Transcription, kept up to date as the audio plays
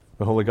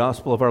The Holy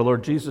Gospel of our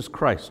Lord Jesus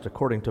Christ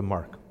according to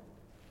Mark.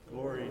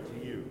 Glory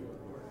to you,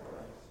 Lord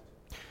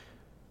Christ.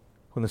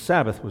 When the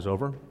Sabbath was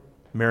over,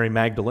 Mary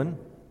Magdalene,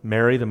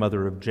 Mary the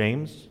mother of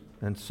James,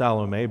 and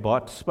Salome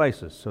bought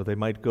spices so they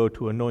might go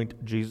to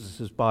anoint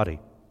Jesus' body.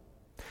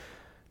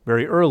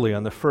 Very early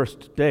on the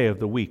first day of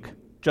the week,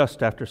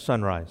 just after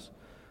sunrise,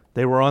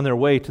 they were on their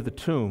way to the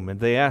tomb, and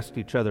they asked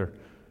each other,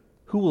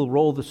 "Who will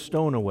roll the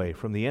stone away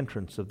from the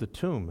entrance of the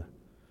tomb?"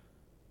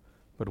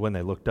 But when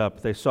they looked up,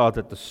 they saw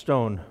that the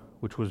stone,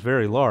 which was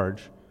very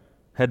large,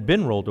 had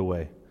been rolled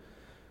away.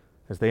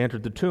 As they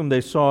entered the tomb, they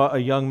saw a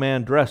young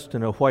man dressed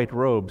in a white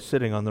robe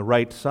sitting on the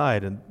right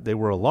side, and they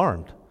were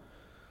alarmed.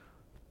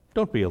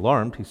 "Don't be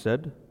alarmed," he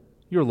said.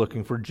 "You're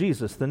looking for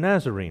Jesus the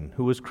Nazarene,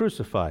 who was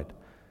crucified.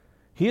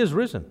 He is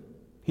risen.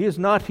 He is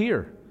not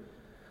here.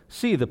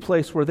 See the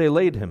place where they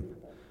laid him.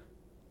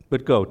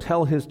 But go,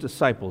 tell his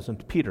disciples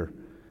and Peter,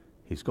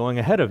 he's going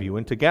ahead of you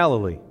into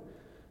Galilee.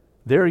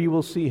 There you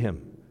will see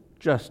him,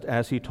 just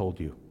as he told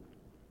you."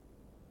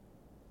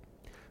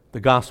 The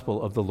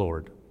Gospel of the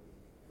Lord.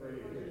 Praise to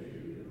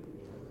you,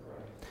 Lord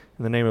Christ.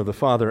 In the name of the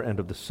Father,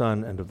 and of the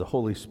Son, and of the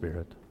Holy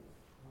Spirit.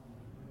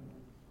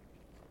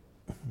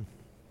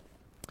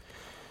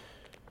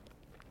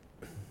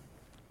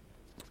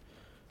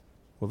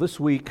 Well, this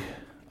week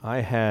I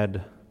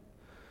had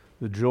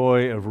the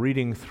joy of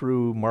reading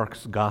through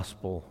Mark's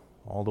Gospel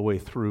all the way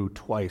through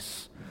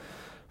twice.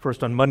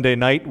 First on Monday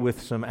night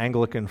with some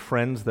Anglican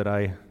friends that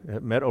I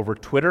met over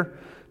Twitter,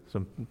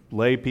 some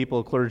lay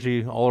people,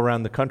 clergy all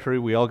around the country.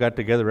 We all got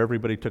together,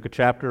 everybody took a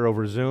chapter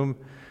over Zoom,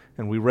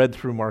 and we read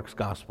through Mark's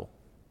Gospel.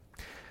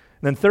 And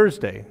then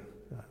Thursday,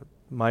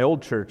 my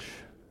old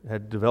church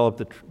had developed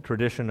the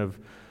tradition of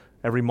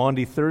every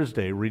Maundy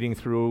Thursday reading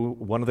through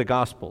one of the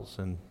Gospels,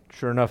 and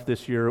sure enough,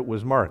 this year it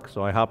was Mark,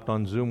 so I hopped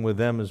on Zoom with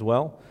them as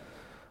well.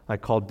 I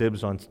called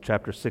dibs on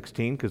chapter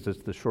 16 because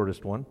it's the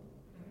shortest one.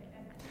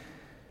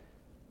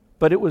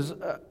 But it was,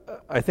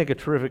 I think, a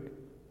terrific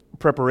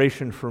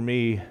preparation for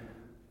me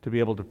to be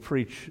able to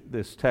preach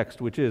this text,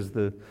 which is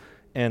the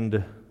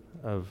end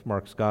of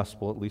Mark's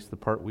Gospel, at least the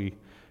part we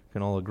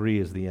can all agree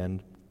is the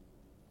end.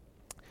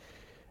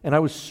 And I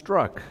was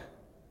struck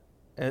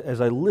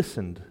as I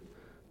listened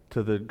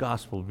to the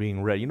Gospel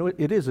being read. You know,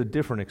 it is a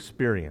different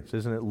experience,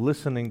 isn't it?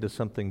 Listening to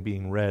something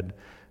being read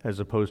as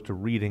opposed to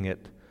reading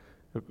it.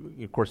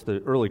 Of course,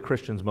 the early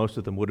Christians, most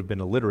of them would have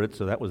been illiterate,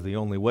 so that was the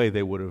only way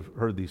they would have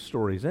heard these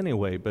stories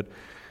anyway. But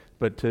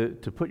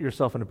to put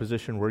yourself in a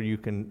position where you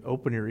can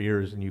open your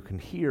ears and you can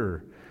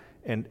hear,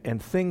 and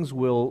things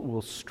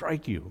will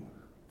strike you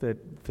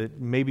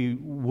that maybe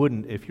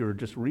wouldn't if you were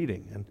just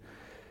reading. And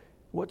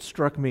what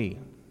struck me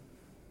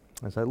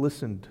as I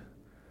listened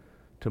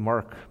to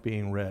Mark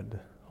being read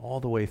all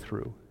the way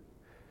through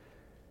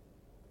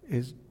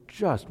is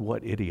just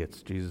what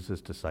idiots Jesus'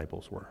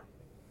 disciples were.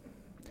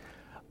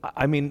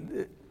 I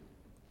mean,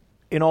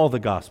 in all the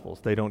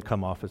Gospels, they don't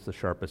come off as the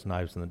sharpest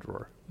knives in the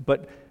drawer.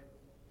 But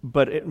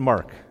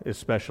Mark,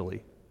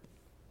 especially,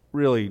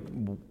 really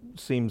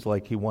seems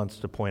like he wants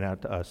to point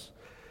out to us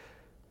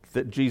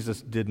that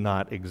Jesus did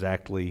not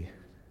exactly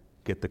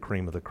get the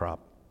cream of the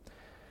crop.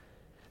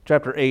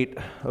 Chapter 8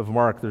 of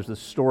Mark, there's this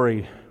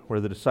story where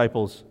the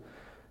disciples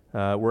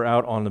were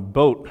out on the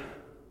boat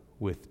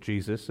with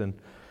Jesus, and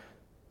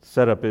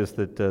setup is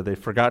that they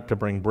forgot to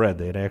bring bread.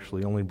 They had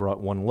actually only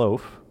brought one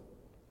loaf,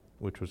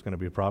 which was going to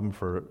be a problem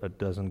for a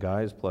dozen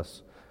guys,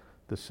 plus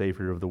the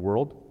Savior of the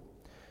world.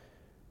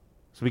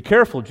 So be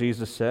careful,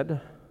 Jesus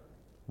said.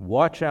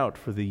 Watch out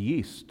for the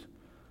yeast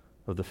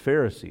of the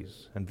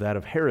Pharisees and that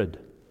of Herod.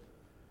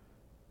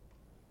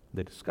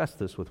 They discussed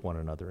this with one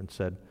another and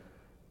said,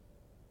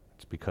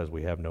 "It's because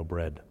we have no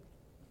bread."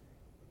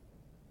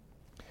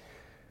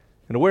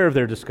 And aware of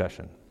their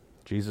discussion,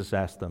 Jesus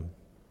asked them,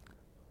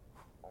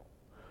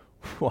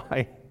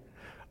 "Why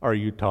are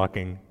you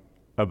talking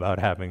about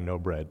having no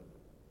bread?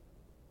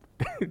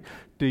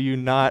 Do you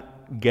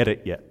not get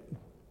it yet?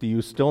 Do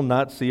you still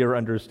not see or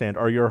understand?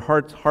 Are your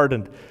hearts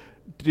hardened?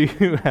 Do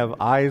you have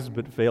eyes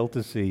but fail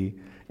to see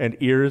and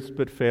ears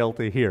but fail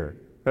to hear?"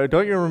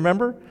 Don't you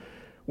remember?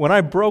 When I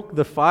broke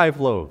the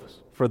 5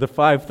 loaves for the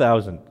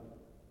 5,000,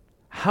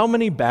 how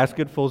many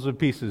basketfuls of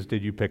pieces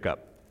did you pick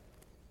up?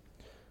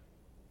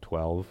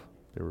 12,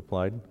 they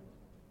replied.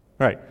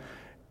 All right.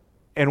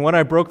 And when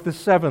I broke the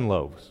 7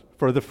 loaves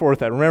for the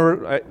 4,000,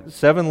 remember,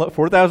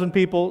 4,000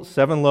 people,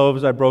 7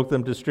 loaves, I broke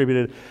them,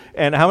 distributed.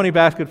 And how many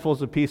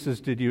basketfuls of pieces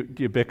did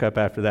you pick up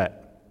after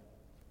that?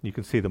 You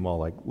can see them all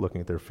like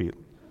looking at their feet.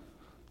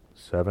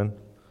 7.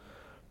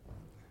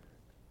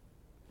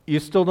 You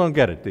still don't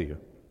get it, do you?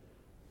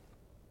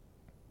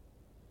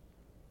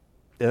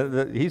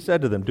 He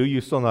said to them, "Do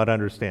you still not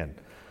understand?"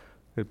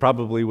 It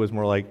probably was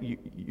more like,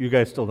 you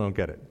guys still don't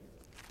get it.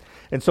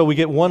 And so we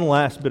get one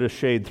last bit of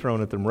shade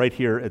thrown at them right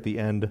here at the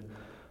end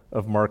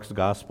of Mark's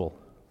Gospel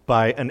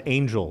by an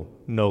angel,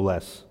 no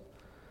less,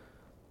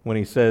 when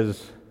he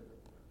says,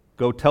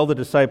 "Go tell the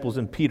disciples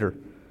and Peter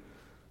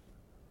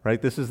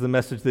right? This is the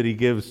message that he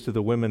gives to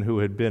the women who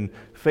had been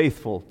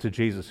faithful to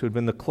Jesus, who had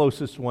been the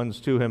closest ones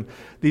to him.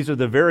 These are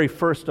the very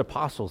first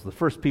apostles, the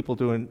first people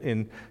to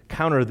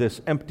encounter this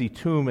empty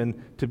tomb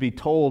and to be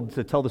told,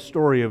 to tell the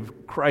story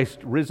of Christ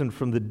risen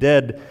from the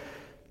dead.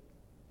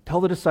 Tell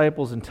the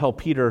disciples and tell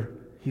Peter,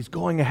 he's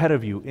going ahead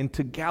of you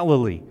into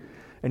Galilee,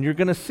 and you're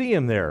going to see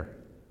him there,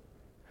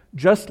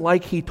 just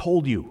like he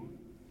told you.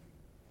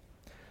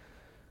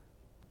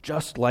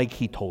 Just like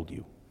he told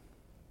you.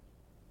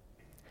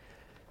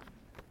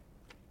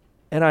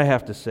 And I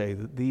have to say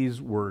that these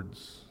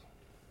words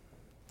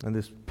and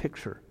this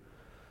picture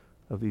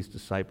of these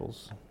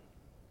disciples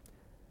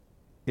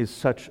is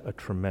such a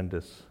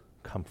tremendous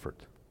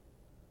comfort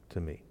to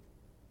me.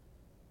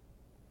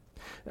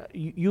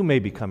 You may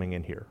be coming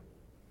in here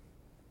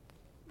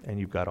and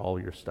you've got all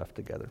your stuff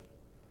together.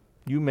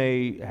 You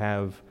may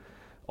have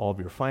all of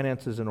your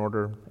finances in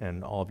order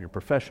and all of your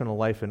professional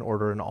life in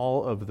order and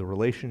all of the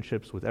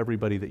relationships with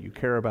everybody that you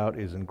care about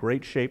is in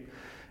great shape,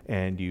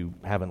 and you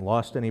haven't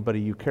lost anybody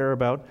you care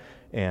about,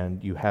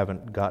 and you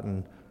haven't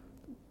gotten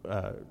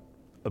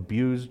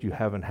abused, you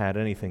haven't had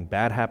anything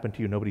bad happen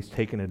to you, nobody's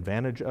taken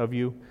advantage of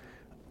you.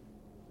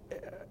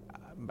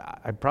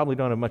 I probably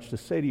don't have much to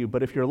say to you,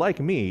 but if you're like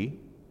me,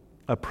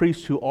 a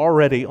priest who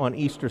already on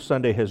Easter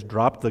Sunday has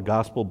dropped the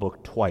gospel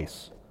book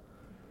twice,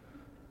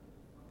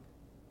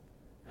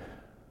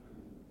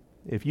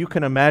 if you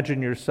can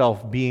imagine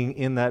yourself being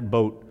in that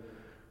boat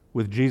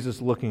with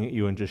Jesus looking at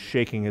you and just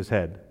shaking his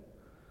head,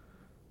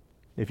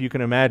 if you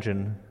can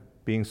imagine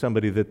being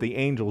somebody that the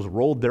angels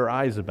rolled their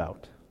eyes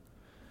about,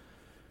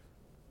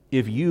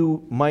 if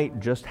you might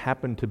just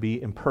happen to be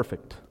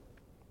imperfect,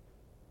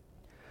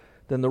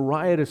 then the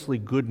riotously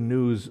good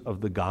news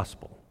of the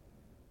gospel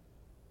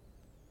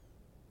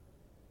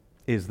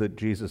is that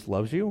Jesus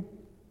loves you,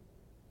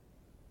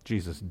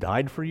 Jesus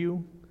died for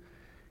you,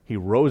 he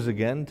rose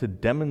again to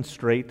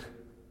demonstrate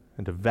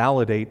and to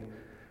validate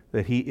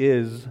that he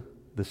is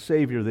the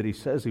Savior that he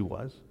says he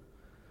was.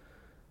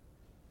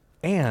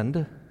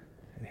 And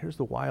here's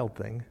the wild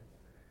thing,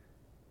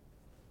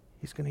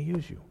 he's going to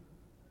use you.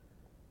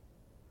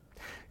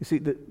 You see,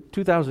 the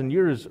 2,000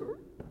 years,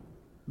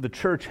 the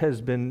church has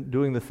been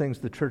doing the things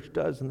the church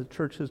does, and the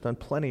church has done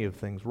plenty of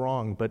things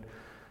wrong, but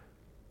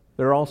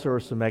there also are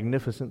some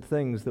magnificent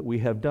things that we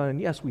have done.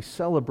 And yes, we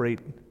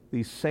celebrate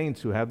these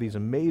saints who have these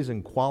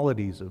amazing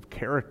qualities of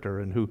character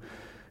and who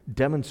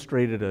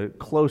demonstrated a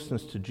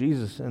closeness to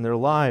Jesus in their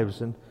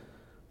lives. And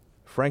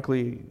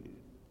frankly,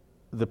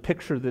 the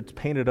picture that's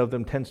painted of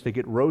them tends to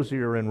get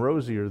rosier and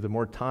rosier the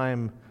more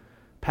time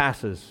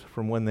passes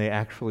from when they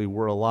actually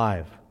were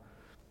alive.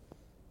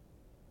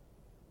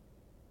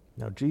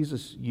 Now,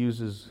 Jesus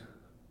uses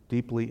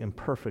deeply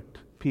imperfect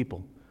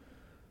people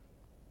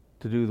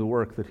to do the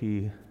work that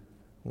he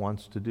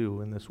wants to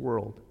do in this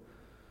world.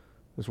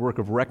 This work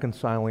of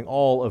reconciling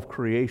all of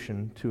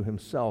creation to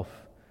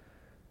himself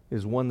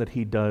is one that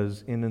he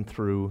does in and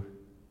through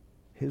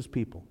his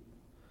people,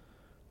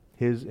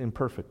 his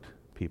imperfect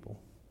people.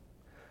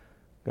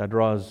 God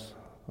draws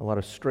a lot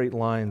of straight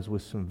lines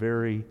with some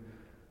very,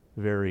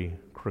 very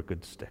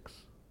crooked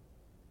sticks.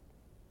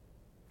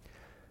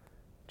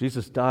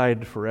 Jesus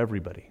died for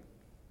everybody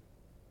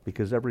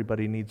because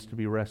everybody needs to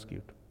be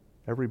rescued.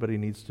 Everybody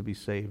needs to be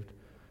saved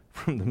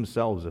from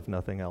themselves, if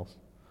nothing else.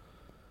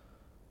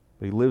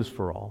 But he lives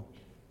for all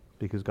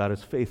because God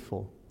is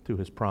faithful to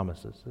his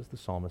promises, as the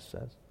psalmist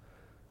says,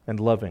 and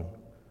loving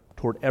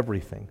toward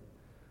everything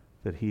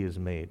that he has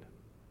made.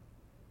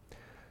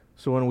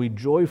 So when we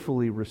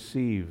joyfully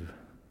receive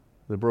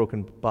the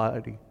broken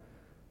body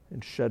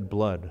and shed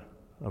blood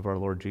of our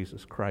Lord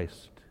Jesus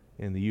Christ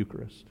in the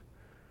Eucharist,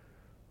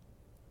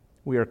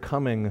 we are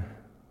coming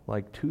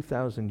like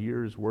 2,000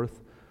 years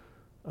worth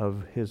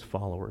of his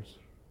followers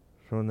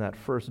from that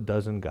first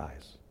dozen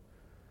guys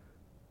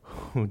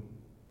who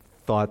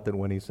thought that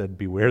when he said,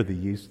 "Beware the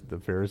yeast of the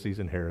Pharisees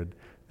and Herod,"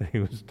 that he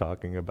was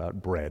talking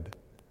about bread.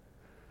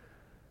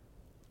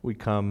 We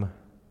come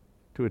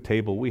to a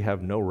table we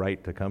have no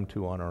right to come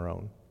to on our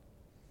own,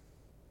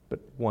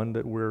 but one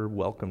that we're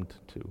welcomed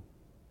to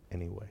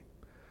anyway.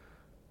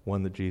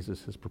 One that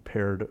Jesus has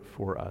prepared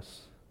for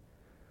us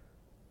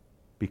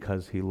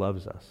because he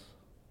loves us.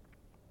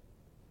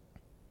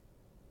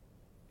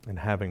 And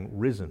having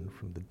risen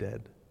from the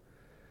dead,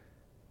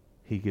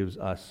 he gives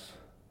us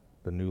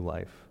the new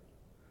life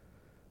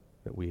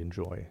that we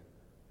enjoy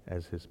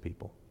as his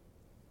people.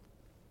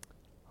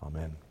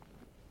 Amen.